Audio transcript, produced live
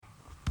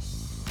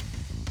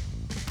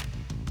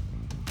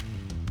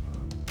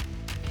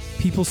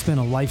People spend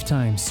a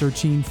lifetime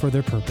searching for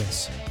their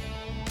purpose.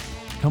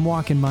 Come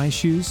walk in my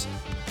shoes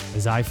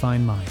as I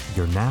find mine.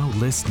 You're now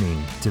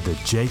listening to the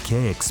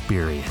JK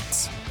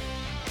Experience.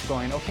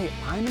 Going, okay,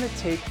 I'm going to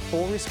take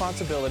full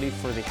responsibility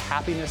for the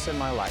happiness in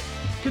my life.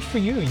 Good for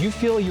you. You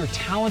feel you're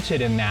talented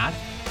in that.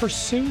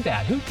 Pursue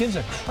that. Who gives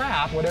a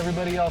crap what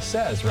everybody else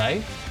says,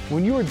 right?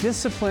 When you are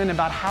disciplined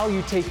about how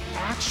you take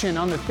action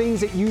on the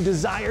things that you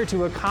desire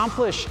to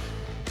accomplish,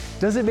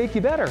 does it make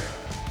you better?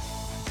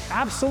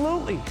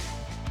 Absolutely.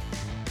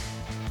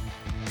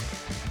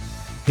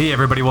 Hey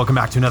everybody, welcome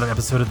back to another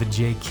episode of the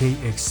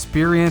JK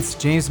Experience.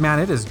 James, man,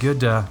 it is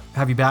good to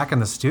have you back in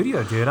the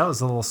studio, dude. I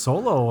was a little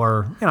solo,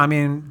 or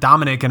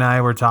Dominic and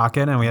I were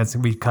talking, and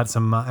we cut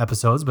some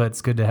episodes, but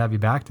it's good to have you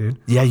back, dude.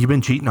 Yeah, you've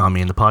been cheating on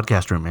me in the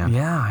podcast room, man.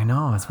 Yeah, I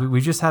know. We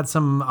just had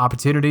some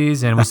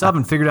opportunities, and we still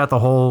haven't figured out the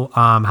whole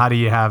how do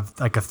you have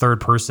like a third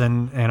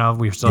person.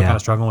 We're still kind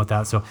of struggling with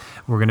that, so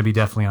we're going to be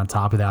definitely on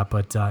top of that.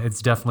 But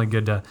it's definitely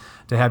good to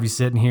have you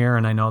sitting here,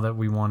 and I know that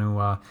we want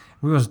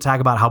to talk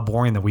about how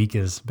boring the week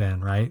has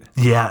been, right?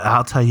 Yeah,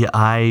 I'll tell you,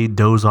 I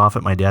doze off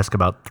at my desk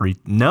about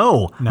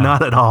No,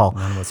 not at all.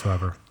 None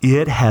whatsoever.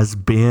 It's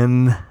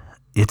been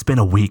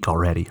a week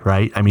already,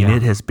 right? I mean,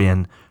 It has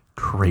been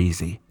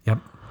crazy. Yep.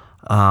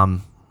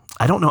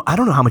 I don't know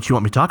how much you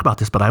want me to talk about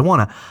this, but I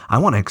want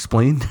to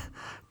explain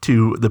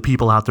to the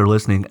people out there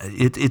listening.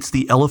 It's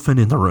the elephant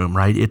in the room,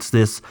 right? It's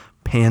this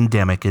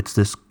pandemic. It's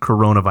this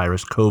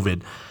coronavirus,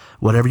 COVID,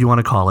 whatever you want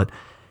to call it.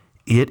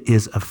 It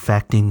is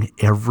affecting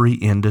every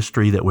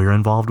industry that we're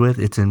involved with.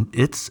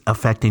 It's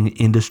affecting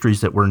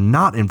industries that we're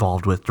not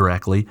involved with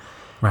directly.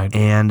 Right.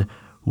 And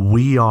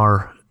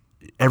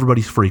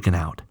everybody's freaking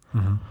out.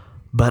 Mm-hmm.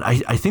 But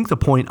I think the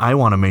point I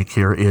want to make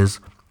here is,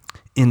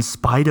 in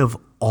spite of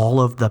all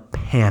of the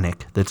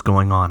panic that's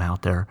going on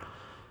out there,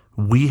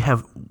 we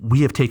have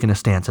taken a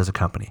stance as a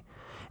company.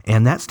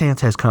 And that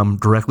stance has come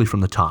directly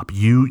from the top.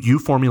 You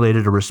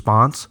formulated a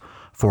response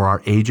for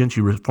our agents,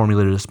 you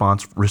formulated a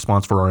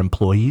response for our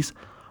employees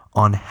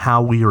on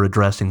how we are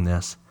addressing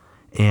this.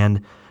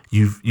 And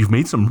you've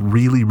made some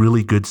really,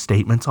 really good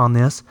statements on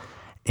this.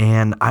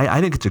 And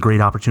I think it's a great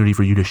opportunity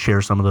for you to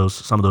share some of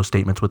those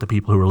statements with the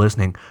people who are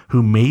listening,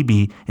 who may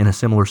be in a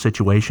similar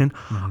situation,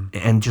 mm-hmm.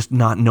 and just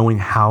not knowing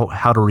how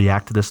to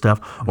react to this stuff,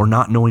 or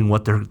not knowing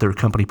what their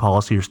company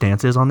policy or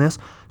stance is on this.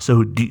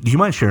 So do you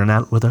mind sharing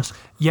that with us?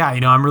 Yeah,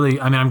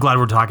 I'm glad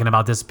we're talking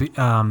about this.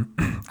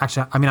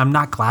 Actually, I'm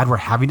not glad we're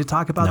having to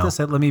talk about this.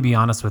 Let me be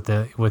honest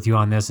with you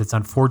on this. It's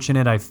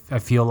unfortunate. I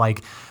feel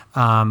like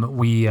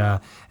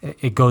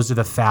it goes to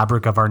the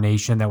fabric of our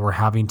nation that we're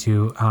having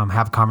to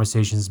have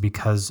conversations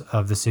because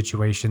of the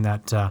situation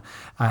that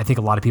I think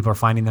a lot of people are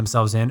finding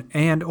themselves in,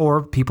 and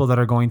or people that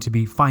are going to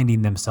be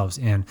finding themselves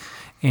in.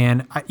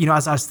 And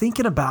as I was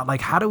thinking about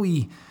how do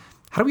we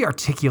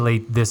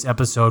articulate this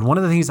episode, one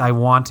of the things I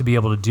want to be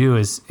able to do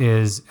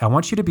is I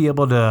want you to be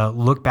able to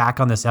look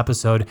back on this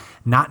episode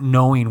not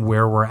knowing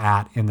where we're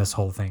at in this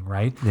whole thing,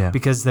 right? Yeah.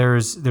 Because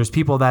there's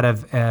people that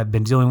have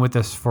been dealing with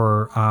this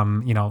for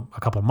a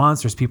couple of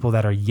months. There's people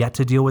that are yet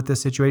to deal with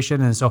this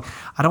situation, and so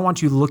I don't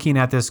want you looking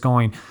at this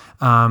going,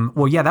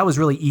 that was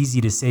really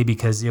easy to say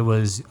because you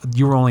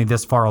were only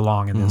this far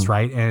along in this, mm-hmm.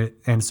 right?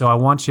 And so I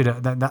want you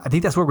to. I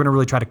think that's what we're going to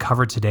really try to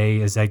cover today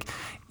is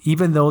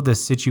even though the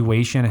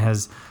situation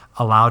has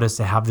allowed us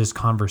to have this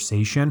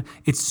conversation,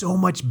 it's so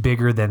much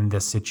bigger than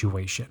this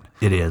situation.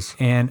 It is.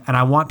 And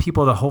I want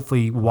people to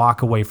hopefully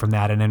walk away from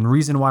that. And the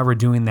reason why we're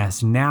doing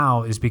this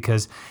now is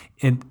because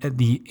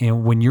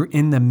when you're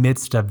in the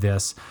midst of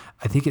this,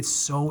 I think it's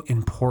so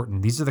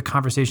important. These are the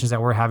conversations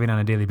that we're having on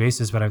a daily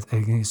basis, but I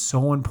think it's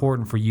so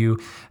important for you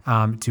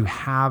to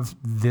have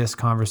this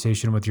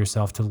conversation with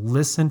yourself, to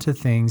listen to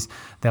things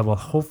that will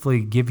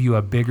hopefully give you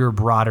a bigger,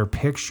 broader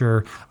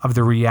picture of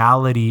the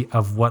reality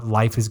of what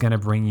life is going to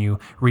bring you,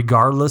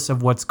 regardless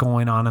of what's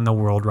going on in the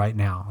world right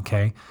now,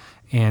 okay?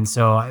 And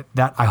so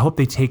I hope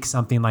they take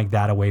something like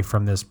that away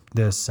from this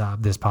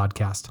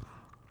podcast.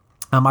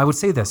 I would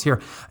say this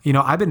here.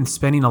 I've been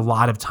spending a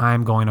lot of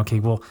time going, okay,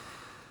 well,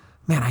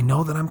 man, I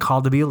know that I'm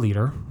called to be a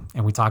leader,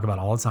 and we talk about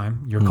it all the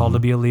time. You're called to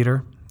be a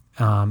leader.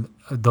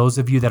 Those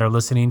of you that are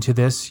listening to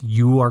this,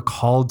 you are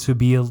called to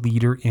be a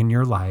leader in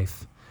your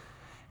life.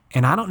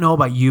 And I don't know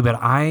about you, but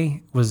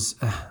I'd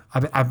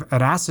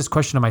asked this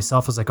question to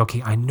myself. I was like,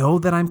 okay, I know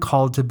that I'm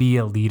called to be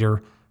a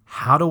leader.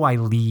 How do I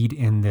lead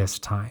in this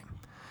time?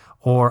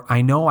 Or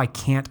I know I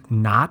can't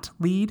not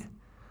lead.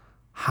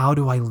 How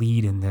do I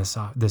lead in this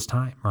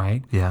time,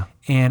 right? Yeah.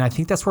 And I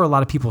think that's where a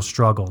lot of people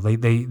struggle.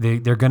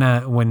 They're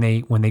gonna when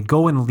they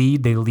go and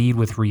lead, they lead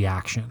with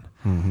reaction.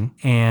 Mm-hmm.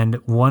 And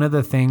one of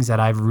the things that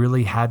I've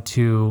really had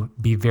to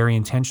be very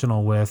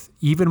intentional with,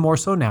 even more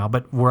so now,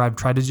 but where I've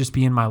tried to just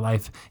be in my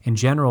life in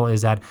general,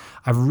 is that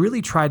I've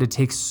really tried to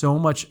take so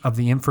much of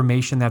the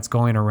information that's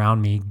going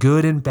around me,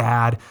 good and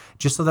bad,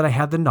 just so that I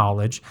had the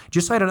knowledge,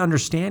 just so I had an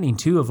understanding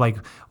too of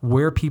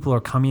where people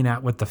are coming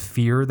at with the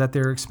fear that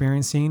they're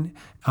experiencing,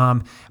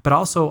 But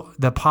also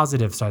the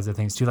positive sides of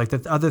things too, like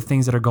the other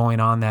things that are going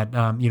on, that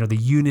the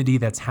unity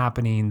that's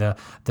happening,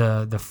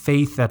 the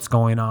faith that's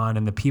going on,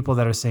 and the people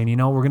that are saying,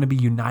 we're going to be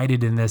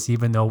united in this,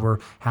 even though we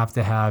have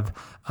to have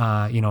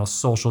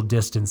social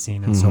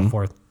distancing and so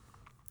forth.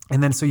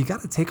 And then so you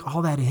got to take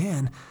all that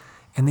in,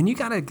 and then you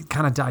got to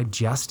kind of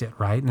digest it,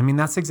 right? And I mean,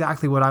 that's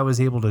exactly what I was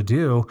able to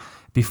do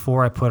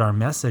before I put our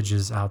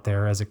messages out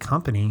there as a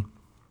company.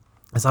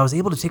 As I was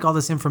able to take all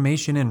this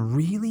information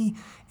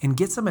and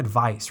get some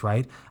advice,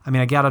 right? I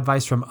mean, I got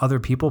advice from other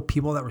people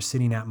that were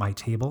sitting at my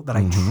table that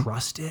I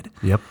trusted.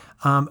 Yep.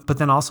 But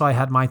then also I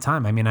had my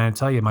time. I mean, I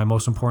tell you, my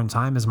most important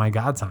time is my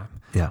God time.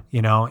 Yeah.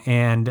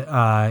 And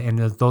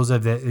those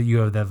of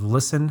you that have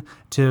listened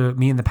to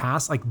me in the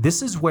past,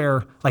 this is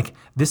where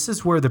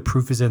the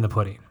proof is in the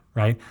pudding,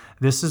 right?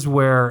 This is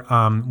where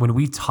when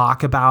we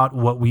talk about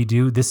what we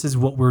do, this is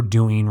what we're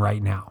doing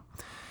right now.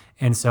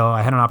 And so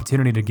I had an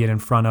opportunity to get in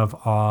front of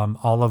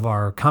all of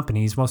our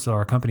companies, most of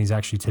our companies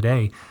actually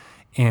today,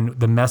 and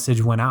the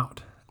message went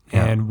out.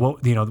 Yeah. And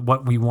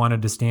what we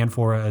wanted to stand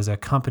for as a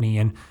company.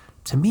 And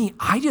to me,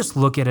 I just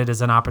look at it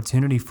as an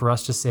opportunity for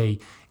us to say,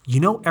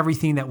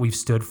 everything that we've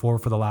stood for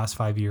the last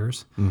 5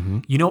 years,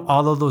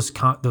 all of those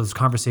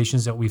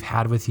conversations that we've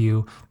had with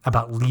you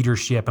about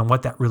leadership and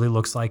what that really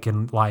looks like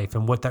in life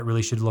and what that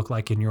really should look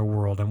like in your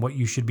world and what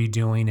you should be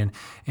doing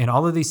and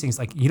all of these things,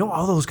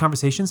 all those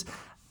conversations.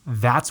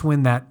 That's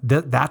when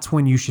that's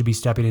when you should be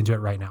stepping into it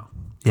right now.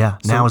 Yeah,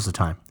 now is the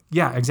time.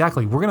 Yeah,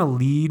 exactly. We're going to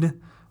lead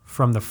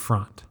from the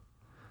front.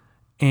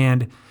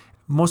 And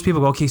most people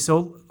go, okay,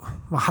 so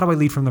how do I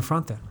lead from the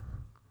front then?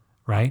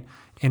 Right?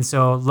 And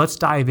so let's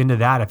dive into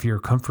that if you're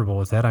comfortable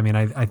with that. I mean,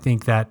 I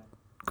think that,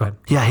 go ahead.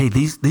 Yeah, hey,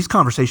 these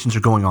conversations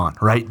are going on,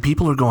 right?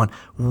 People are going,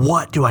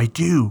 what do I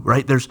do,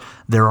 right?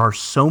 There are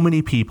so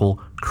many people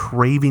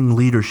craving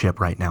leadership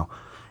right now.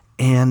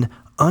 And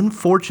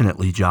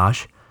unfortunately,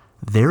 Josh,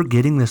 they're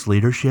getting this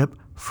leadership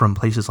from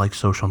places like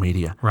social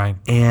media. Right.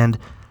 And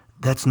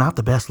that's not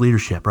the best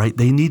leadership, right?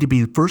 They need to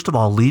be, first of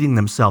all, leading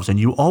themselves. And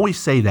you always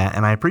say that,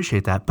 and I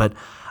appreciate that. But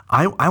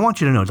I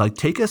want you to know,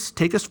 take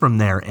us from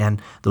there and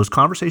those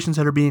conversations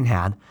that are being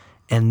had,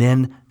 and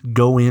then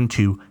go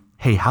into,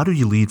 hey, how do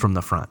you lead from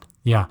the front?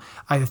 Yeah,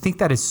 I think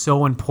that is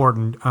so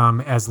important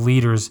as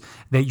leaders,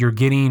 that you're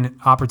getting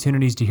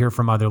opportunities to hear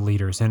from other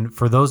leaders. And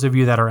for those of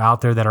you that are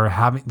out there that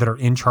are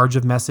in charge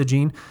of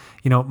messaging,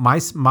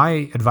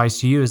 my advice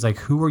to you is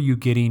who are you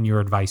getting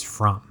your advice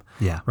from?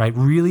 Yeah. Right.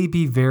 Really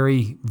be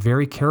very,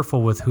 very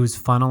careful with who's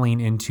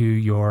funneling into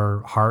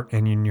your heart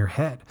and in your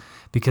head,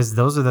 because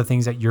those are the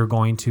things that you're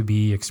going to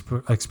be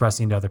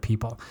expressing to other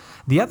people.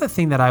 The other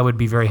thing that I would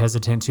be very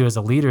hesitant to as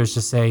a leader is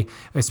to say,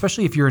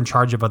 especially if you're in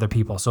charge of other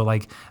people. So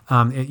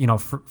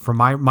for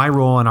my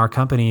role in our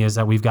company is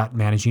that we've got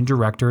managing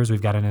directors,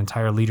 we've got an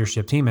entire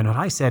leadership team. And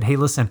I said, hey,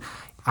 listen,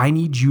 I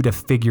need you to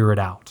figure it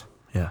out.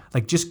 Yeah.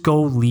 Just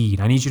go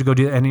lead. I need you to go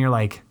do it. And you're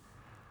like,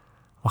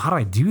 well, how do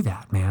I do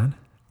that, man?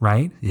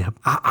 Right? Yep.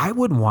 I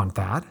wouldn't want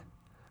that.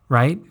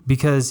 Right?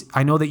 Because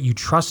I know that you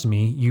trust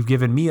me. You've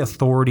given me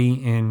authority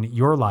in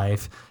your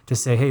life to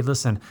say, hey,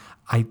 listen,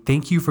 I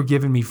thank you for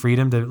giving me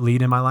freedom to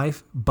lead in my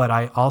life, but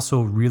I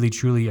also really,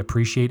 truly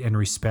appreciate and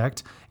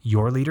respect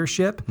your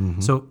leadership.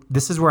 So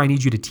this is where I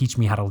need you to teach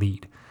me how to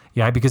lead.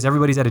 Yeah, because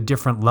everybody's at a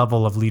different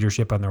level of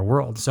leadership in their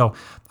world. So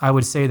I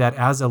would say that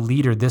as a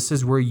leader, this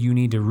is where you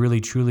need to really,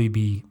 truly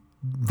be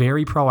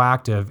very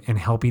proactive in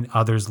helping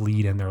others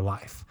lead in their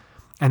life.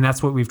 And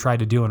that's what we've tried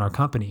to do in our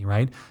company,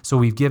 right? So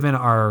we've given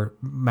our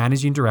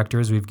managing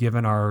directors, we've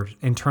given our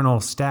internal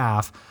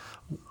staff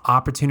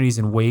opportunities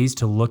and ways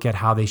to look at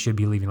how they should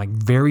be leading,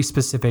 very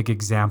specific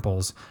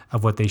examples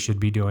of what they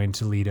should be doing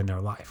to lead in their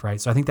life, right?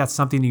 So I think that's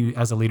something you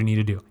as a leader need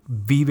to do.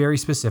 Be very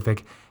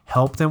specific,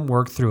 help them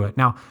work through it.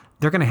 Now,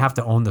 they're going to have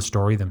to own the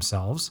story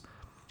themselves,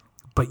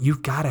 but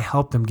you've got to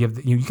help them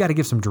you got to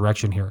give some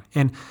direction here.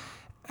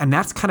 And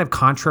that's kind of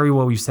contrary to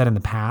what we've said in the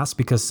past,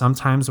 because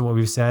sometimes what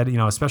we've said,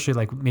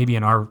 especially maybe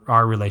in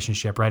our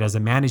relationship, right? As a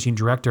managing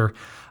director,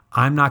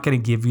 I'm not going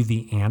to give you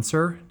the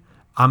answer.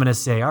 I'm going to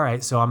say, all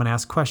right, so I'm going to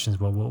ask questions.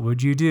 Well, what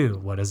would you do?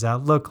 What does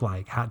that look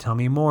like? Tell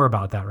me more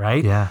about that,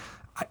 right? Yeah.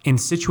 In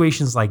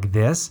situations like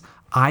this,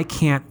 I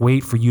can't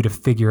wait for you to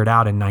figure it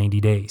out in 90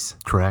 days.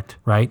 Correct.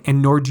 Right?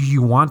 And nor do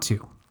you want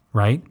to,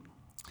 right?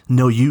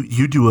 No,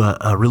 you do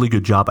a really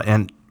good job.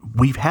 And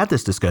we've had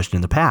this discussion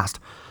in the past,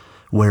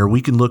 where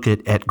we can look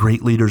at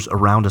great leaders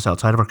around us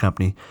outside of our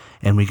company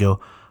and we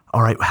go,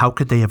 all right, how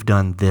could they have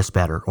done this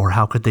better? Or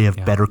how could they have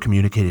better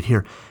communicated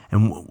here?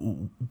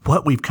 And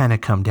what we've kind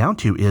of come down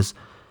to is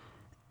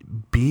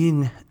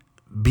being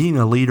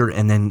a leader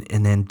and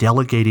then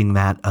delegating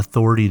that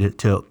authority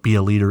to be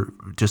a leader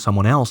to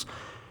someone else.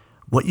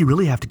 What you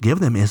really have to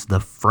give them is the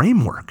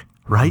framework,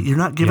 right? You're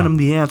not giving them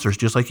the answers,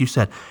 just like you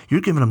said.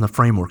 You're giving them the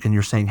framework, and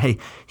you're saying, hey,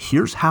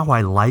 here's how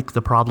I like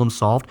the problem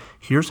solved.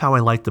 Here's how I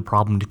like the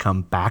problem to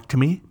come back to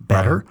me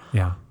better. Right.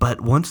 Yeah.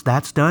 But once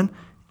that's done,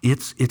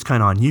 it's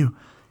kind of on you.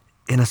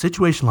 In a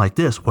situation like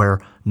this where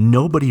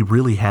nobody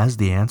really has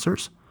the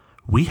answers,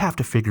 We have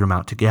to figure them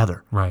out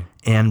together. Right.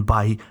 And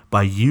by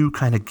you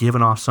kind of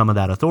giving off some of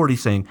that authority,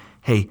 saying,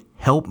 hey,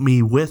 help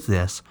me with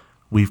this,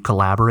 we've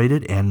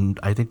collaborated, and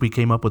I think we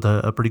came up with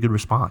a pretty good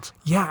response.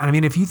 Yeah, I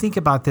mean, if you think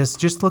about this,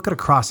 just look at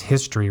across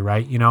history,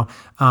 right? You know,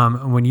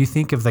 when you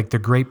think of like the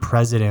great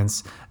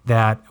presidents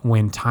that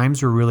when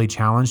times were really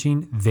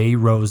challenging, they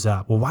rose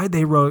up. Well, why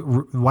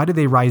did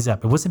they rise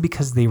up? It wasn't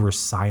because they were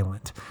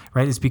silent,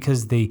 right? It's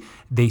because they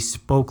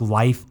spoke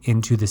life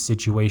into the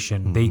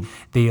situation. Mm-hmm.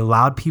 They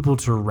allowed people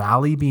to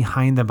rally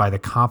behind them by the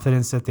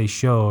confidence that they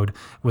showed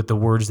with the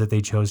words that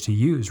they chose to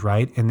use,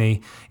 right?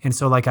 And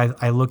so like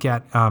I look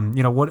at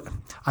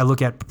I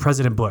look at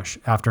President Bush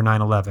after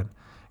 9/11.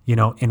 You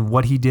know, and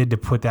what he did to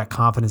put that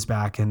confidence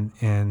back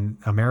in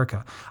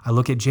America. I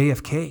look at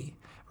JFK,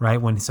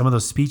 right? When some of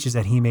those speeches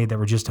that he made that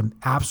were just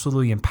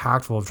absolutely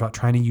impactful of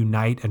trying to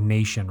unite a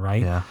nation,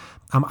 right? Yeah.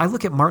 I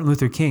look at Martin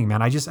Luther King,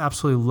 man. I just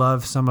absolutely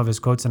love some of his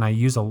quotes, and I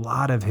use a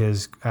lot of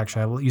his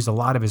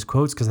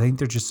quotes because I think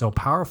they're just so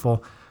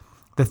powerful.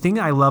 The thing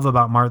I love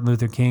about Martin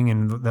Luther King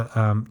and the,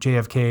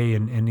 JFK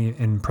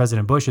and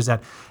President Bush is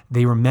that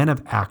they were men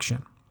of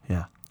action.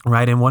 Yeah.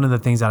 Right. And one of the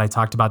things that I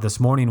talked about this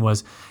morning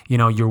was, you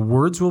know, your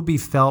words will be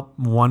felt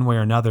one way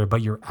or another,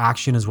 but your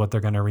action is what they're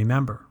going to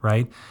remember.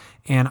 Right.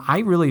 And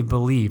I really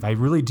believe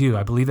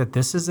that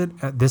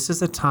this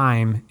is a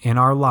time in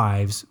our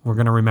lives. We're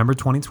going to remember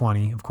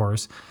 2020, of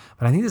course,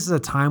 but I think this is a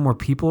time where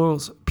people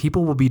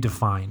will be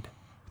defined.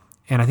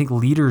 And I think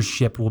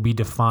leadership will be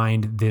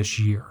defined this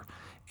year.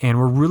 And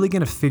we're really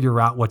going to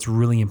figure out what's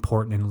really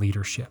important in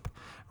leadership.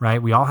 Right?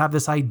 We all have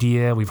this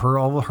idea. We've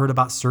all heard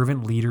about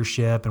servant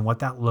leadership and what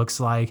that looks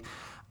like.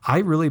 I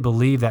really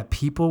believe that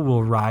people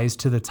will rise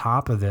to the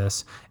top of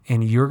this,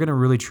 and you're going to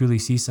really truly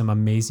see some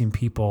amazing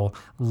people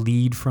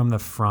lead from the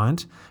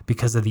front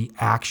because of the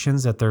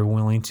actions that they're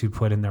willing to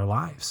put in their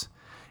lives.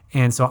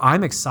 And so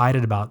I'm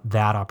excited about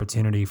that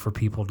opportunity for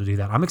people to do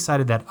that. I'm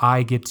excited that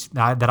I'm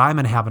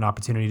going to have an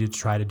opportunity to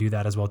try to do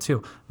that as well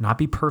too. Not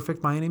be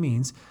perfect by any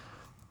means,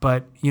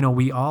 but, you know,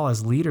 we all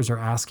as leaders are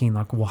asking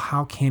like, well,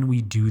 how can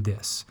we do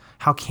this?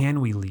 How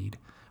can we lead?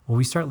 Well,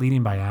 we start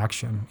leading by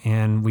action,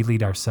 and we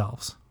lead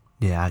ourselves.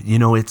 Yeah. You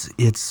know,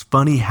 it's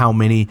funny how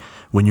many,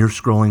 when you're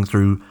scrolling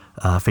through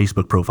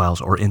Facebook profiles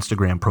or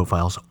Instagram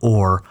profiles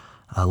or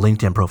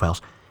LinkedIn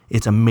profiles,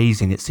 it's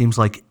amazing. It seems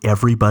like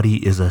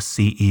everybody is a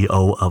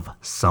CEO of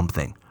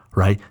something,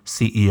 right?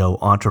 CEO,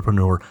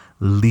 entrepreneur,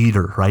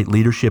 leader, right?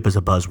 Leadership is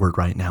a buzzword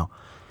right now.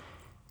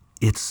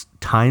 It's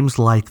times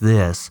like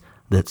this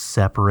that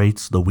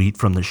separates the wheat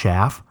from the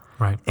chaff.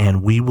 Right.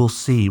 And we're going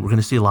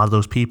to see a lot of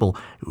those people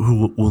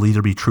who will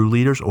either be true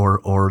leaders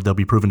or they'll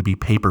be proven to be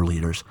paper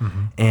leaders.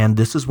 Mm-hmm. And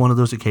this is one of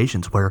those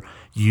occasions where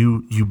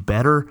you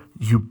better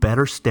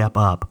step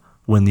up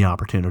when the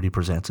opportunity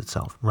presents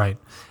itself. Right.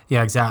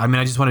 Yeah, exactly. I mean,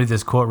 I just want to do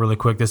this quote really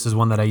quick. This is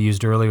one that I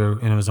used earlier,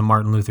 and it was a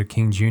Martin Luther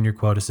King Jr.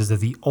 quote. It says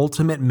that the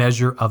ultimate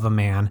measure of a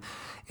man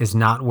is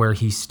not where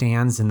he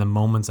stands in the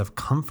moments of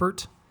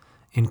comfort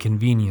and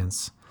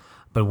convenience,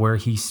 but where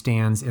he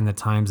stands in the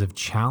times of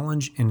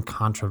challenge and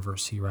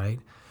controversy, right?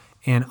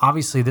 And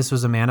obviously, this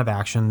was a man of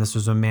action. This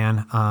was a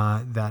man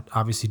that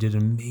obviously did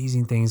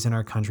amazing things in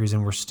our countries,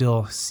 and we're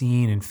still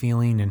seeing and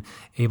feeling and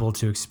able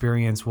to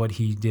experience what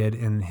he did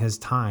in his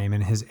time,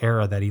 in his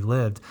era that he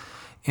lived.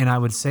 And I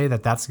would say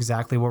that that's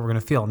exactly what we're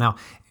going to feel. Now,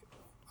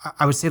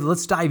 I would say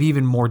let's dive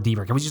even more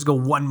deeper. Can we just go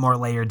one more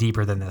layer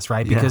deeper than this,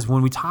 right? Because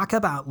when we talk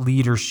about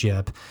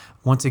leadership,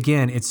 once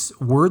again,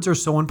 words are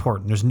so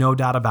important. There's no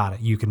doubt about it.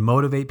 You can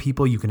motivate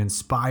people, you can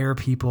inspire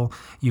people,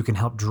 you can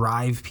help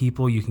drive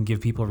people, you can give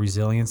people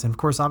resilience. And of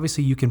course,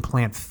 obviously, you can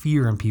plant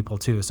fear in people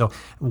too. So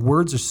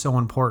words are so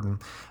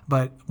important.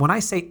 But when I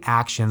say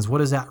actions, what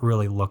does that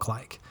really look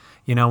like?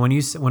 You know, when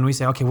we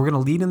say, okay, we're going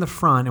to lead in the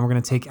front and we're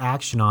going to take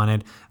action on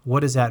it, what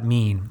does that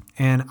mean?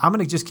 And I'm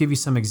going to just give you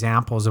some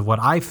examples of what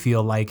I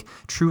feel like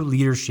true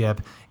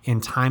leadership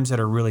in times that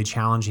are really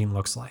challenging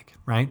looks like,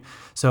 right?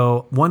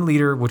 So one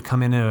leader would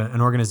come into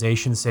an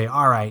organization and say,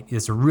 all right,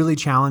 it's a really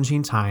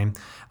challenging time.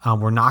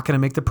 We're not going to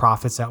make the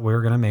profits that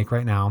we're going to make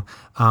right now.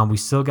 We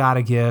still got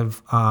to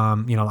give,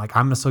 I'm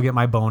going to still get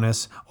my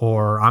bonus,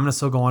 or I'm going to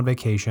still go on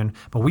vacation,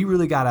 but we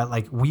really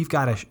we've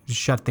got to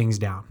shut things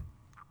down.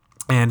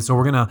 And so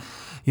we're going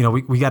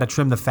to, we got to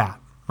trim the fat,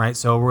 right?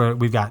 So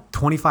we've got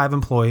 25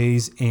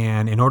 employees,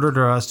 and in order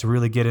for us to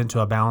really get into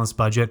a balanced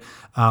budget,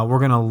 we're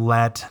going to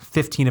let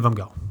 15 of them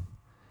go,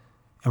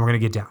 and we're going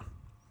to get down,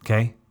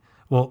 okay?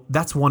 Well,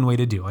 that's one way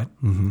to do it.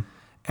 Mm-hmm.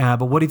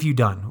 But what have you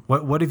done?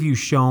 What have you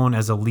shown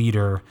as a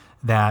leader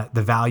that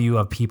the value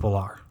of people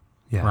are,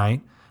 right?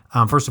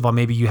 First of all,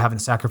 maybe you haven't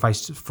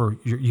sacrificed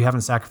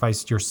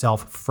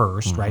yourself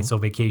first, mm-hmm. right? So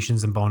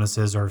vacations and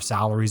bonuses or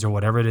salaries or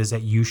whatever it is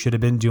that you should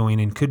have been doing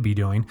and could be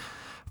doing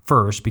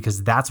first,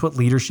 because that's what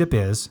leadership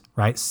is,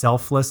 right?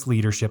 Selfless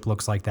leadership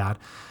looks like that.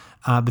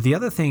 But the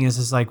other thing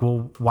is like,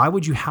 well, why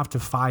would you have to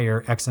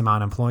fire X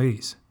amount of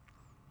employees?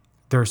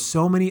 There are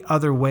so many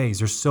other ways.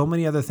 There's so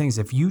many other things.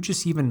 If you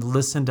just even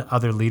listen to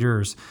other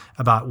leaders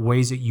about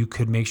ways that you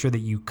could make sure that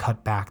you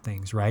cut back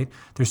things, right?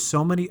 There's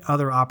so many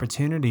other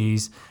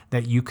opportunities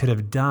that you could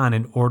have done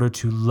in order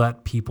to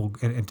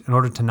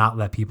not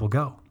let people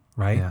go,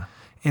 right? Yeah.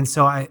 And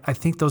so I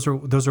think those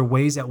are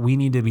ways that we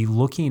need to be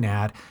looking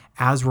at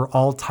as we're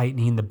all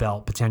tightening the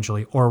belt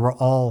potentially, or we're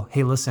all,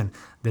 hey, listen,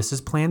 this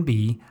is plan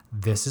B,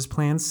 this is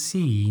plan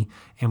C,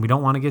 and we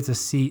don't want to get to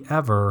C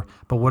ever,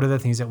 but what are the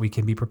things that we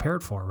can be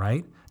prepared for,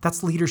 right?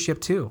 That's leadership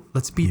too.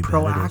 Let's be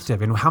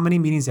proactive. And how many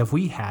meetings have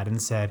we had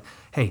and said,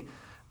 hey,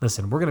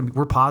 listen,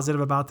 we're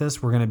positive about this.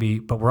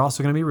 But we're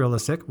also going to be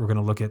realistic. We're going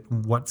to look at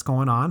what's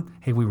going on.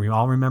 Hey, we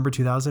all remember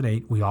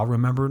 2008. We all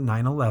remember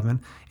 9/11.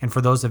 And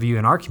for those of you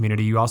in our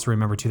community, you also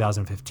remember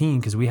 2015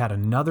 because we had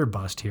another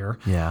bust here.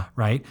 Yeah.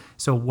 Right.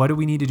 So what do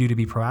we need to do to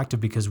be proactive?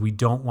 Because we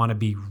don't want to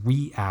be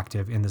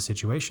reactive in the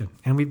situation.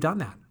 And we've done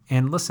that.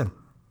 And listen,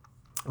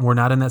 we're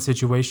not in that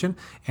situation,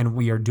 and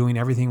we are doing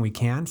everything we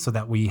can so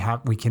that we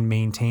can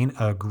maintain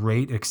a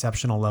great,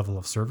 exceptional level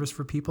of service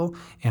for people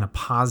and a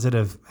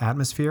positive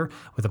atmosphere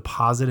with a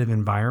positive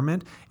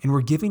environment. And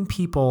we're giving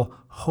people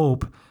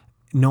hope,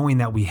 knowing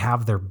that we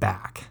have their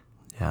back.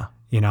 Yeah.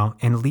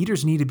 And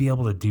leaders need to be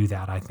able to do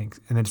that, I think.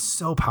 And it's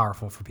so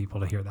powerful for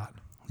people to hear that.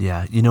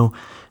 Yeah.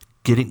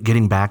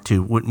 Getting back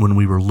to when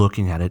we were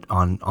looking at it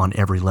on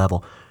every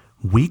level,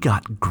 we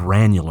got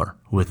granular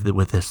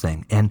with this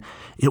thing. And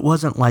it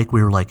wasn't like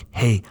we were like,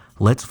 hey,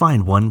 let's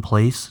find one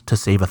place to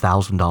save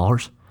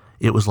 $1,000.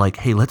 It was like,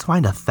 hey, let's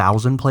find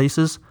 1,000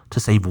 places to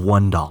save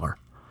 $1.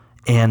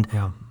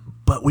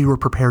 But we were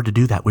prepared to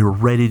do that. We were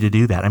ready to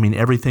do that. I mean,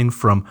 everything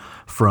from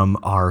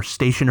our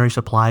stationary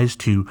supplies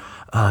to,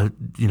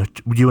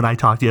 you and I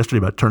talked yesterday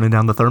about turning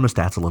down the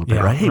thermostats a little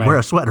bit, right? Hey, wear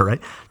a sweater,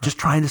 right? Just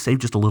trying to save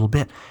just a little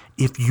bit.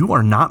 If you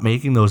are not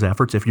making those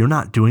efforts, if you're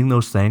not doing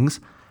those things,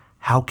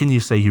 how can you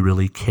say you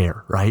really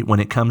care, right? When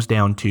it comes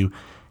down to,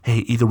 hey,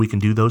 either we can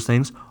do those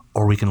things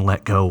or we can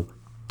let go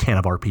 10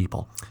 of our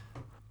people.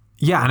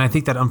 Yeah, and I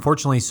think that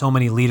unfortunately so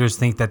many leaders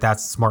think that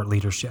that's smart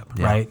leadership,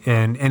 right?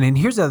 And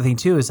here's the other thing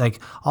too, is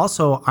like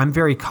also I'm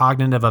very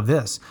cognitive of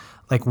this.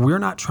 Like we're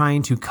not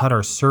trying to cut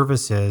our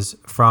services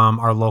from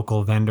our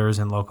local vendors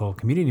and local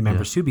community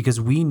members too,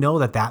 because we know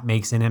that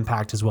makes an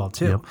impact as well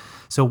too. Yep.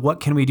 So what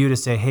can we do to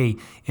say, hey,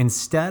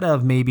 instead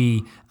of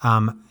maybe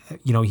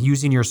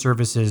using your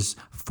services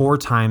 4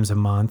 times a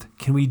month,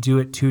 can we do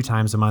it 2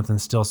 times a month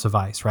and still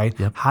suffice, right?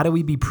 Yep. How do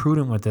we be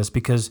prudent with this?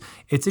 Because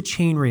it's a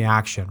chain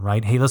reaction,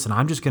 right? Hey, listen,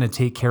 I'm just going to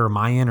take care of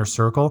my inner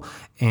circle,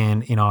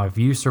 and if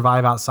you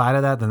survive outside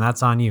of that, then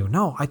that's on you.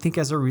 No, I think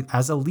as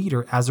a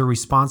leader, as a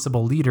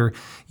responsible leader,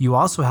 you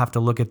also have to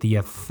look at the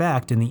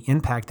effect and the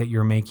impact that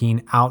you're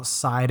making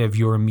outside of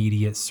your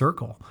immediate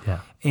circle.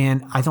 Yeah.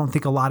 And I don't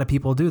think a lot of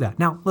people do that.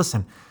 Now,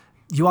 listen,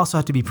 you also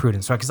have to be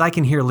prudent, right? Because I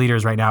can hear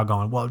leaders right now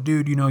going, well,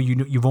 dude,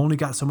 you've only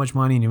got so much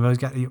money and you've always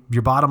got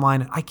your bottom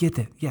line. I get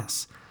that.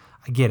 Yes,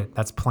 I get it.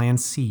 That's plan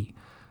C.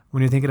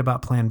 When you're thinking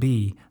about plan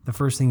B, the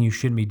first thing you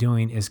shouldn't be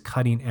doing is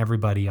cutting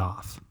everybody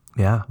off.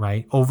 Yeah.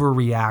 Right?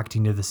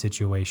 Overreacting to the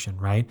situation,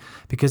 right?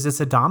 Because it's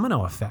a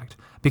domino effect.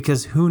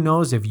 Because who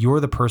knows if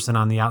you're the person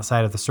on the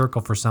outside of the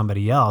circle for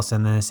somebody else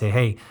and then they say,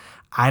 hey,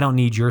 I don't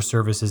need your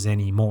services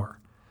anymore.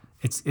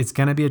 It's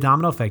going to be a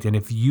domino effect. And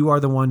if you are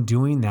the one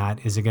doing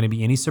that, is it going to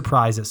be any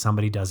surprise that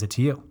somebody does it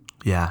to you?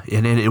 Yeah,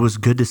 and it was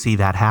good to see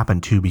that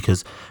happen too,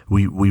 because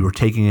we were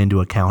taking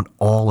into account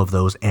all of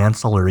those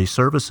ancillary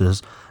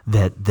services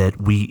that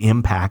we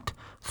impact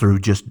through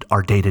just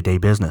our day-to-day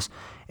business.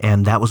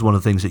 And that was one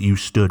of the things that you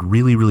stood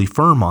really, really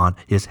firm on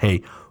is,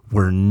 hey,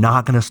 we're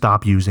not going to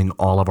stop using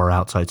all of our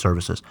outside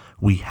services.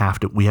 We have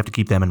to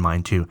keep them in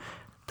mind too.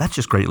 That's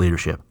just great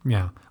leadership.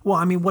 Yeah. Well,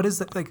 I mean, what is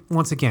that? Like,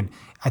 once again,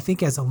 I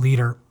think as a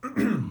leader,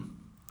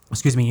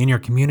 excuse me, in your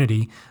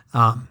community,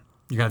 you're going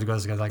to have to go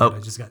this guy. I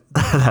just got.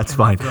 That's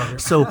fine.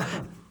 So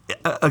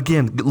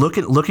again,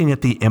 looking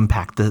at the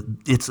impact,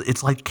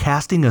 it's like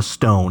casting a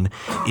stone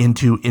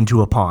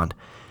into a pond.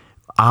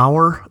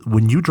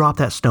 When you drop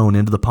that stone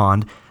into the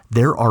pond,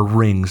 there are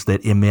rings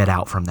that emit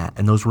out from that,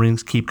 and those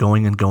rings keep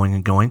going and going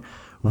and going.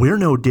 We're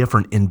no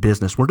different in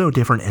business. We're no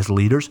different as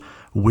leaders.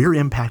 We're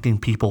impacting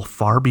people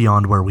far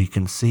beyond where we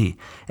can see.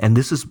 And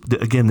this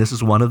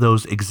is one of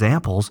those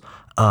examples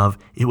of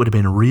it would have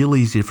been real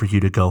easy for you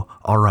to go,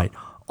 all right,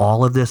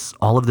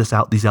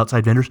 these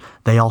outside vendors,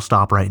 they all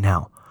stop right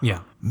now.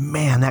 Yeah.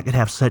 Man, that could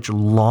have such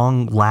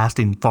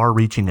long-lasting,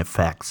 far-reaching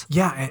effects.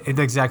 Yeah,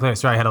 exactly.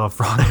 Sorry, I had a little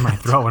frog in my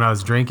throat when I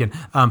was drinking.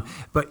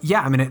 But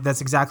yeah, I mean,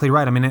 that's exactly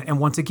right. I mean, and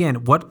once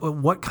again,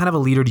 what kind of a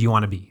leader do you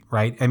want to be,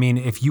 right? I mean,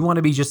 if you want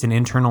to be just an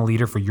internal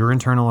leader for your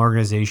internal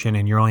organization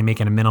and you're only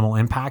making a minimal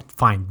impact,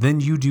 fine. Then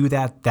you do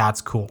that.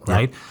 That's cool,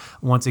 right?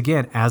 Once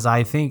again, as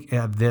I think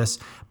of this,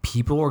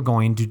 people are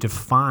going to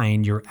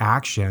define your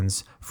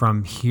actions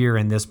from here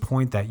in this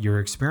point that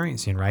you're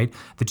experiencing, right?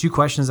 The 2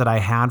 questions that I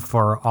had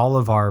for all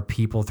of our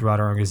people throughout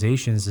our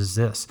organizations is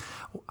this: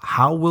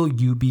 how will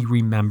you be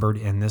remembered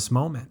in this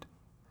moment?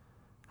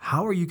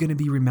 How are you going to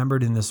be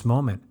remembered in this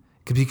moment?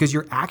 because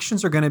your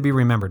actions are going to be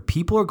remembered.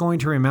 People are going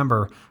to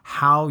remember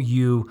how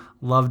you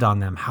loved on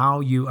them, how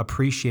you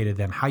appreciated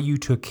them, how you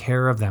took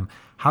care of them,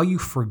 how you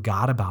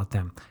forgot about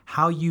them,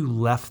 how you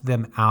left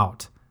them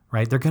out,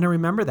 right? They're going to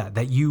remember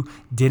that you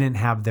didn't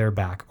have their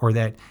back, or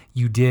that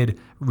you did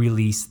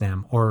release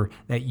them, or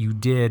that you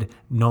did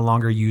no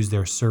longer use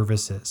their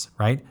services,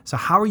 right? So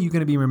how are you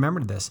going to be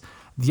remembered this?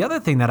 The other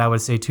thing that I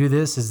would say to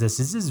this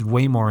is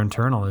way more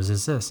internal,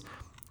 is this.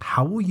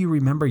 How will you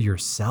remember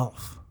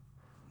yourself?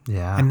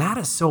 Yeah. And that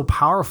is so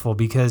powerful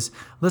because,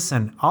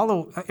 listen,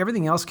 although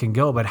everything else can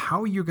go, but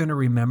how are you going to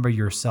remember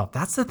yourself?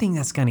 That's the thing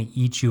that's going to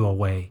eat you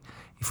away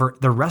for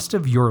the rest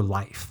of your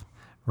life,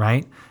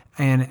 right?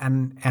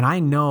 And I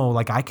know,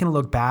 like, I can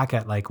look back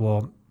at, like,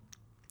 well,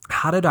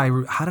 how did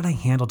I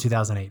handle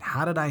 2008?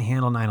 How did I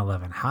handle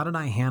 9/11? How did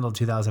I handle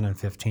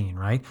 2015,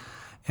 right?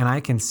 And I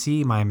can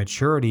see my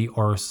maturity,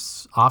 or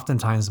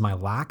oftentimes my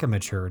lack of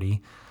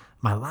maturity,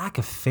 my lack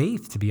of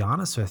faith, to be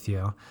honest with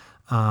you.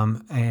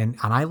 And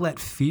I let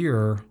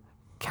fear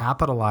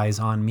capitalize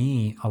on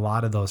me a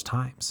lot of those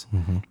times.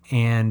 Mm-hmm.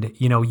 And,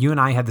 you and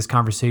I had this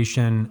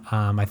conversation,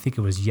 I think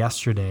it was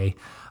yesterday,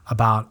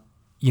 about,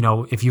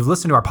 if you've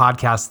listened to our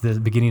podcast at the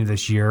beginning of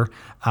this year,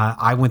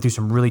 I went through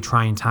some really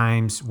trying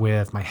times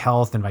with my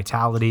health and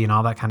vitality and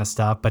all that kind of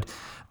stuff. But,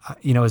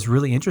 it's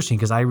really interesting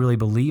because I really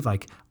believe,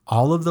 like,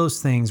 all of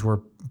those things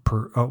were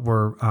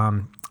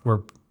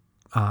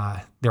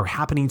they were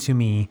happening to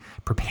me,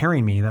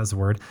 preparing me, that's the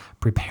word,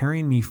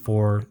 preparing me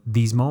for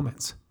these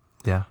moments.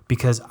 Yeah.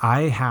 Because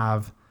I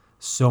have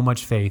so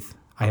much faith.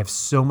 I have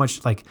so much,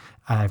 I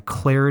have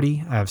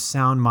clarity. I have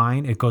sound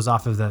mind. It goes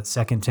off of the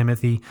 2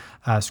 Timothy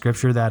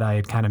scripture that I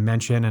had kind of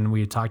mentioned and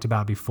we had talked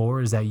about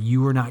before, is that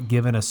you were not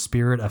given a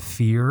spirit of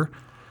fear,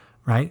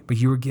 right? But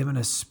you were given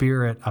a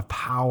spirit of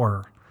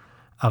power,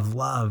 of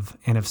love,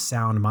 and of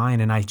sound mind.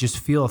 And I just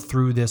feel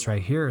through this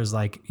right here is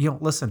like,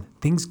 listen,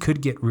 things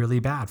could get really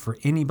bad for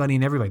anybody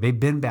and everybody. They've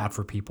been bad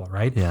for people,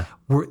 right? Yeah.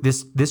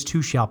 This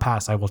too shall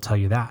pass. I will tell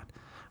you that.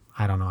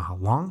 I don't know how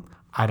long.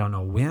 I don't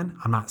know when.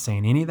 I'm not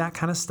saying any of that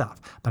kind of stuff,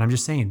 but I'm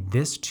just saying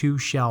this too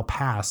shall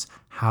pass.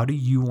 How do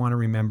you want to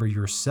remember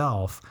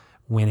yourself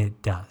when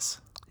it does?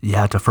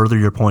 Yeah, to further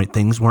your point,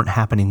 things weren't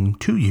happening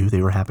to you.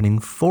 They were happening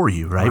for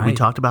you, right? We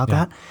talked about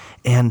that.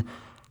 And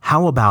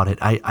how about it?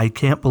 I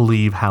can't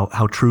believe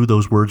how true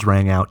those words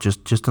rang out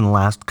just in the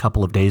last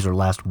couple of days or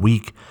last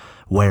week,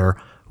 where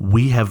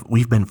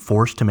we've been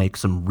forced to make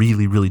some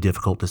really, really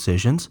difficult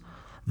decisions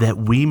that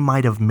we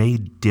might have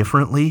made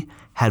differently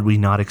had we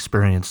not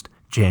experienced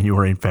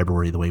January and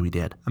February the way we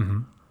did.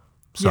 Mm-hmm.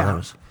 So that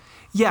was...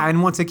 Yeah,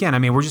 and once again, I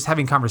mean, we're just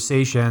having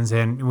conversations,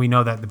 and we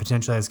know that the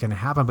potential is going to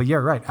happen. But yeah,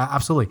 right,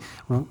 absolutely.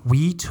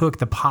 We took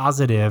the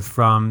positive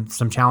from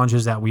some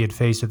challenges that we had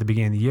faced at the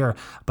beginning of the year,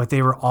 but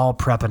they were all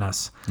prepping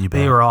us. You bet.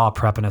 They were all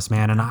prepping us,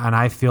 man. And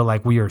I feel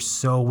like we are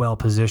so well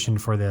positioned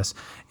for this.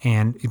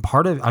 And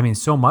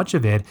so much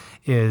of it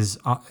is,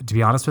 to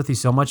be honest with you,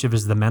 so much of it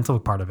is the mental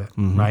part of it,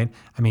 mm-hmm. right?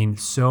 I mean,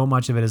 so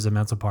much of it is the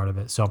mental part of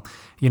it. So,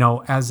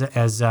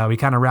 as we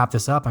kind of wrap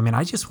this up, I mean,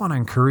 I just want to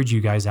encourage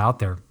you guys out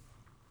there,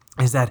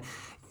 is that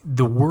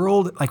the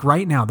world, like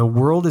right now, the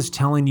world is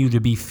telling you to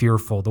be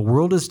fearful. The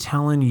world is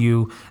telling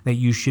you that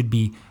you should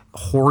be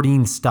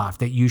hoarding stuff,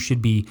 that you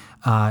should be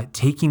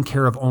taking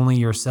care of only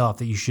yourself,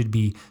 that you should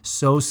be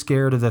so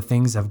scared of the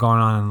things that have gone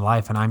on in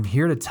life. And I'm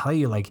here to tell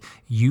you, like,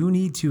 you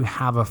need to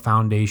have a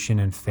foundation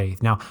in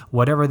faith. Now,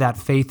 whatever that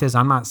faith is,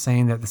 I'm not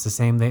saying that it's the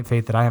same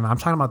faith that I have. I'm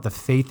talking about the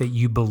faith that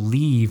you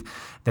believe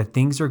that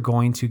things are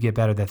going to get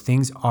better, that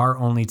things are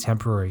only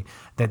temporary,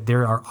 that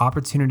there are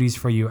opportunities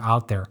for you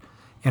out there.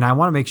 And I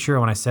want to make sure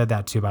when I said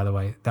that too, by the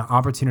way, that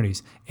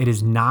opportunities, it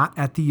is not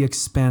at the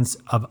expense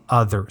of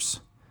others.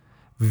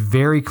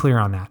 Very clear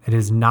on that. It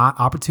is not,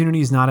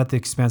 opportunity is not at the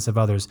expense of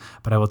others,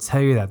 but I will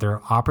tell you that there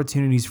are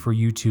opportunities for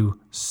you to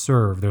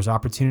serve. There's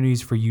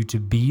opportunities for you to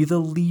be the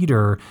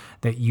leader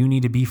that you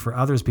need to be for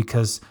others,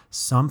 because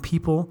some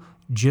people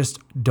just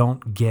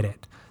don't get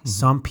it. Mm-hmm.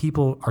 Some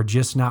people are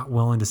just not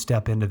willing to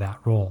step into that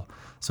role.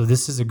 So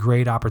this is a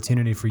great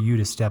opportunity for you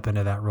to step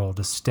into that role,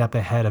 to step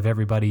ahead of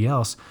everybody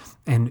else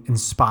and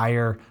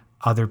inspire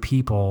other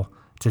people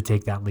to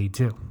take that lead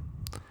too.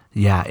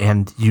 Yeah,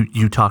 and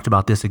you talked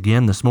about this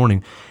again this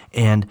morning,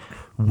 and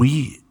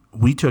we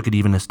took it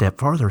even a step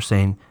farther,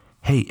 saying,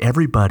 hey,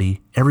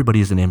 everybody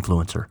is an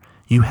influencer.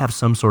 You have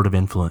some sort of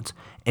influence.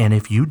 And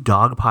if you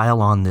dogpile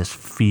on this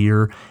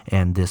fear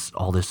and I'm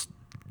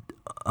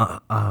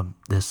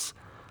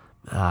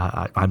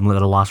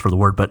at a loss for the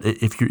word, but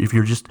if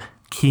you're just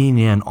keying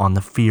in on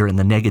the fear and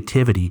the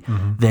negativity,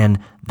 mm-hmm.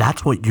 then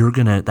that's what you're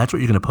gonna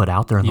put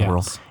out there in the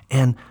world.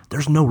 And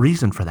there's no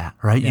reason for that,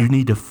 right? Yeah. You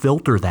need to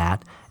filter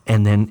that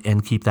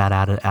and keep that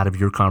out of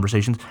your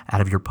conversations,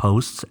 out of your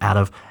posts, out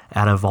of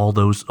all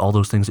those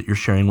things that you're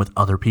sharing with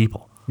other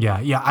people.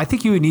 Yeah. I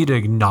think you need to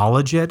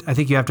acknowledge it. I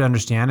think you have to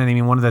understand. And I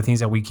mean, one of the things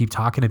that we keep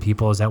talking to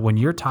people is that when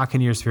you're talking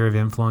to your sphere of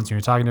influence, and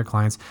you're talking to your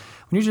clients,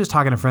 when you're just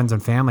talking to friends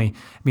and family,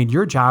 I mean,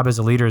 your job as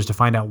a leader is to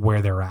find out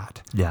where they're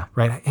at. Yeah.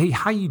 Right. Hey,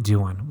 how you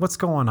doing? What's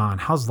going on?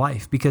 How's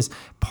life? Because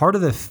part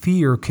of the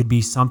fear could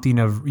be something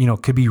of,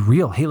 could be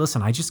real. Hey,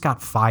 listen, I just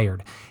got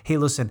fired. Hey,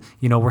 listen,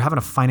 we're having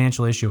a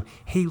financial issue.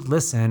 Hey,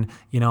 listen,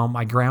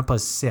 my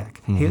grandpa's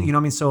sick. Hey, what I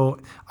mean? So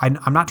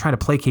I'm not trying to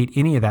placate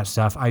any of that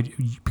stuff.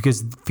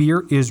 Because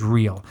fear is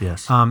real.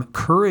 Yes.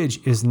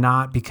 Courage is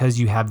not because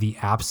you have the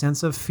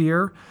absence of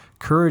fear.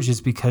 Courage is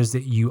because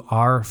that you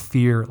are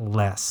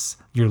fearless.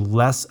 You're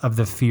less of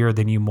the fear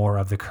than you more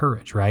of the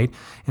courage, right?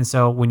 And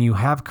so when you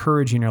have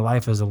courage in your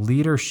life as a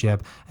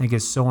leadership, I think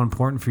it's so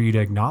important for you to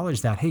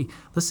acknowledge that, hey,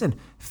 listen,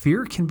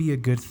 fear can be a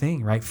good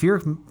thing, right?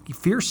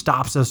 Fear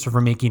stops us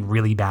from making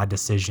really bad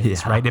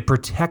decisions, right? It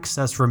protects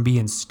us from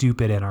being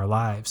stupid in our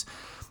lives.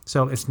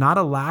 So it's not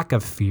a lack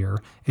of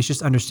fear. It's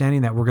just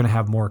understanding that we're going to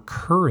have more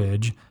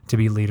courage to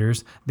be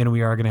leaders than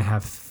we are going to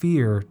have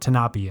fear to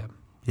not be it.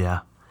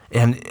 Yeah.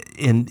 And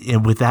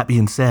with that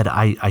being said,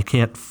 I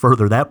can't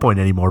further that point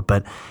anymore,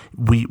 but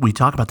we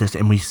talk about this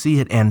and we see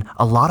it. And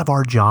a lot of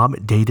our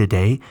job day to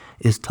day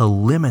is to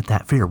limit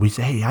that fear. We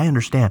say, hey, I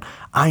understand.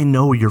 I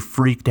know you're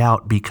freaked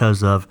out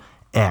because of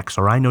X,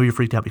 or I know you're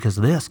freaked out because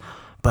of this.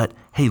 But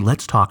hey,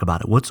 let's talk about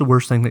it. What's the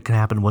worst thing that can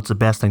happen? What's the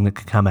best thing that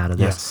can come out of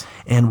this? Yes.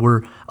 And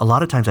a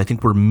lot of times I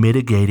think we're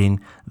mitigating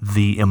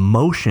the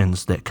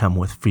emotions that come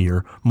with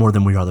fear more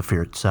than we are the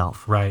fear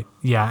itself. Right.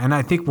 Yeah. And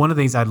I think one of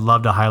the things I'd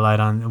love to highlight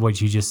on what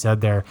you just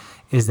said there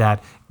is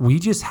that we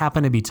just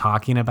happen to be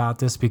talking about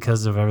this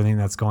because of everything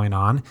that's going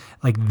on.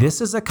 Like, this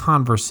is a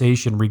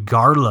conversation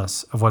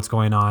regardless of what's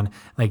going on.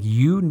 Like,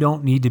 you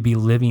don't need to be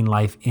living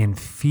life in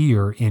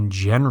fear in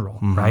general,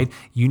 right?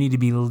 You need to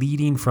be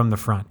leading from the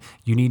front.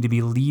 You need to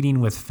be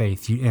leading with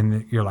faith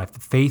in your life,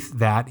 faith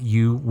that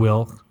you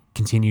will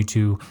continue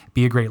to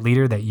be a great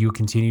leader, that you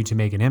continue to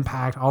make an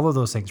impact, all of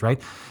those things,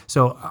 right?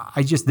 So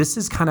this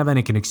is kind of an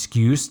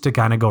excuse to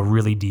kind of go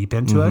really deep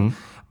into it.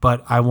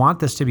 But I want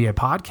this to be a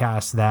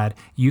podcast that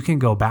you can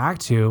go back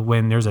to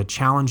when there's a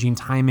challenging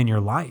time in your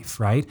life,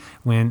 right?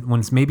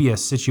 When maybe a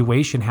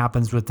situation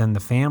happens within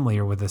the family,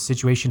 or with a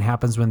situation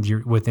happens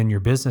within your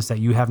business that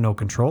you have no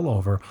control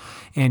over,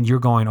 and you're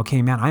going,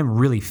 okay, man, I'm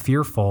really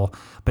fearful.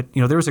 But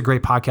there was a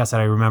great podcast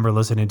that I remember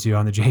listening to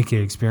on the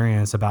JK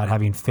Experience about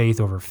having faith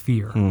over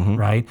fear,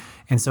 right?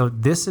 And so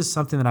this is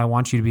something that I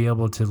want you to be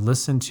able to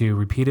listen to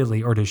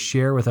repeatedly or to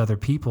share with other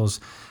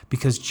people's,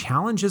 because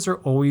challenges are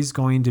always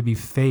going to be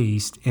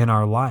faced in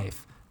our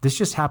life. This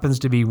just happens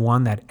to be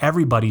one that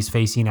everybody's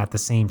facing at the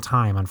same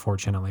time,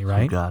 unfortunately,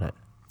 right? You got it.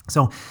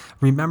 So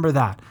remember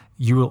that.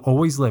 You will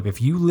always live.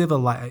 If you live a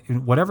life,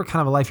 whatever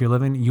kind of a life you're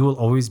living, you will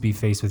always be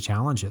faced with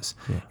challenges.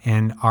 Yeah.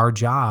 And our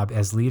job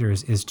as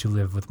leaders is to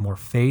live with more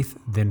faith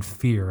than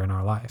fear in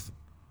our life.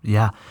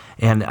 Yeah,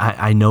 and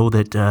I know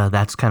that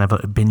that's kind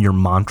of been your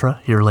mantra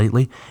here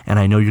lately, and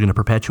I know you're going to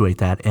perpetuate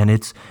that, and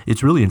it's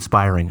really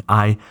inspiring.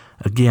 I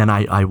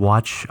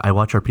watch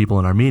our people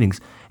in our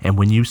meetings, and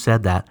when you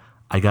said that,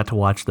 I got to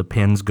watch the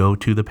pens go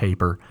to the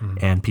paper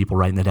and people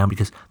writing that down,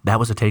 because that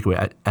was a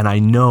takeaway. And I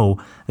know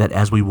that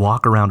as we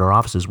walk around our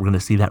offices, we're going to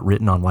see that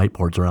written on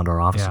whiteboards around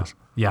our offices.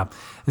 Yeah.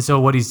 And so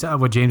what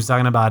James is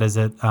talking about is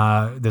that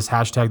this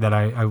hashtag that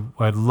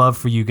I'd love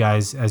for you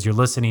guys, as you're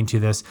listening to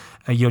this,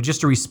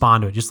 just to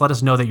respond to it. Just let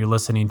us know that you're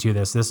listening to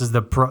this. This is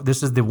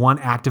the one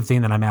active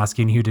thing that I'm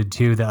asking you to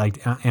do, that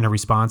in a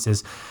response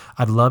is,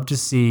 I'd love to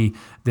see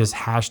this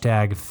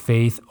hashtag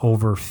faith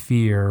over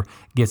fear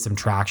get some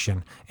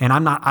traction. And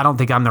I don't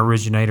think I'm the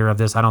originator of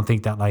this. I don't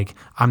think that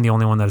I'm the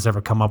only one that has ever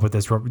come up with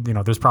this.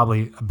 There's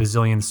probably a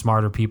bazillion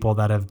smarter people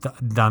that have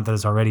done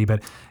this already,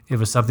 but it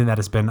was something that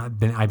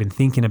I've been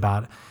thinking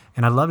about,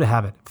 and I'd love to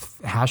have it.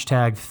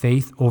 Hashtag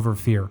faith over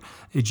fear.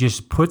 It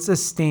just puts a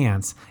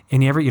stance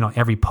in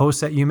every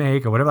post that you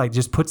make or whatever,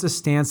 just puts a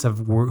stance of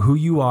who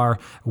you are,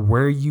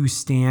 where you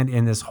stand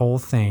in this whole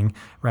thing,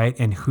 right?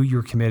 And who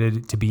you're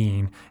committed to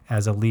being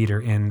as a leader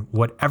in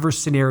whatever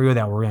scenario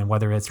that we're in,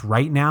 whether it's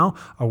right now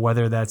or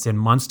whether that's in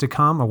months to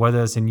come or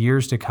whether it's in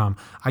years to come.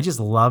 I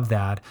just love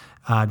that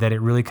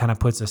it really kind of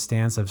puts a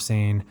stance of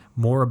saying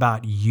more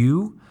about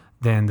you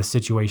than the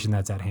situation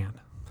that's at hand.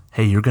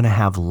 Hey, you're going to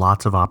have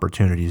lots of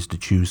opportunities to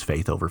choose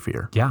faith over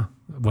fear. Yeah,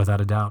 without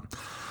a doubt.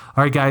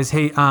 All right, guys.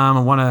 Hey, I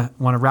want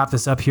to wrap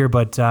this up here,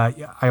 but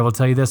I will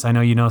tell you this. I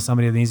know you know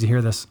somebody that needs to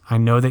hear this. I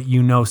know that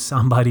you know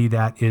somebody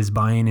that is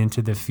buying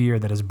into the fear,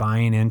 that is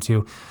buying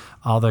into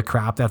all the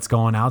crap that's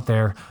going out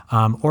there.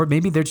 Or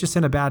maybe they're just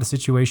in a bad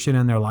situation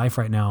in their life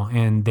right now,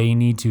 and they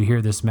need to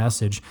hear this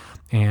message.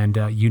 And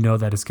you know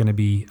that it's going to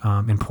be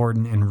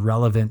important and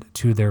relevant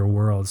to their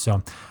world.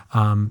 So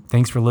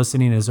thanks for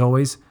listening, as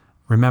always.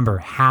 Remember,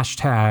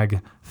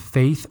 hashtag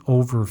faith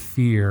over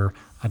fear.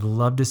 I'd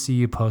love to see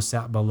you post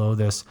that below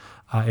this.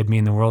 It'd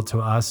mean the world to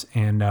us,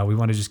 and we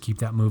want to just keep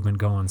that movement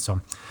going.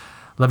 So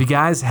love you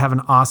guys. Have an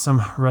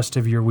awesome rest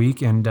of your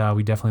week, and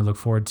we definitely look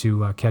forward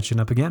to catching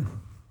up again.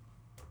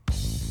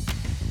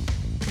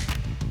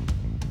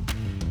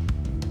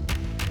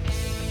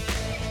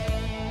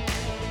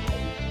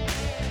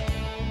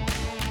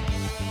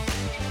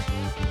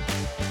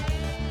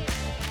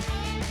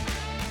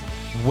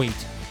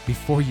 Wait,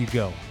 before you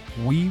go,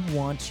 we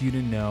want you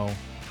to know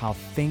how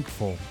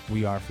thankful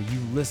we are for you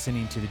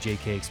listening to the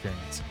JK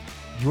Experience.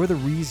 You're the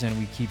reason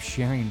we keep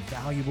sharing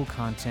valuable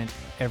content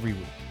every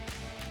week.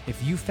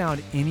 If you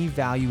found any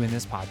value in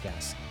this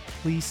podcast,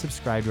 please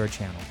subscribe to our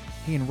channel.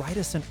 Hey, and write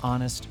us an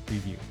honest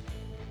review.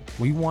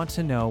 We want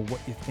to know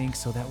what you think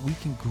so that we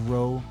can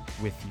grow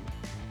with you.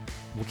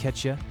 We'll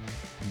catch you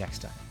next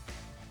time.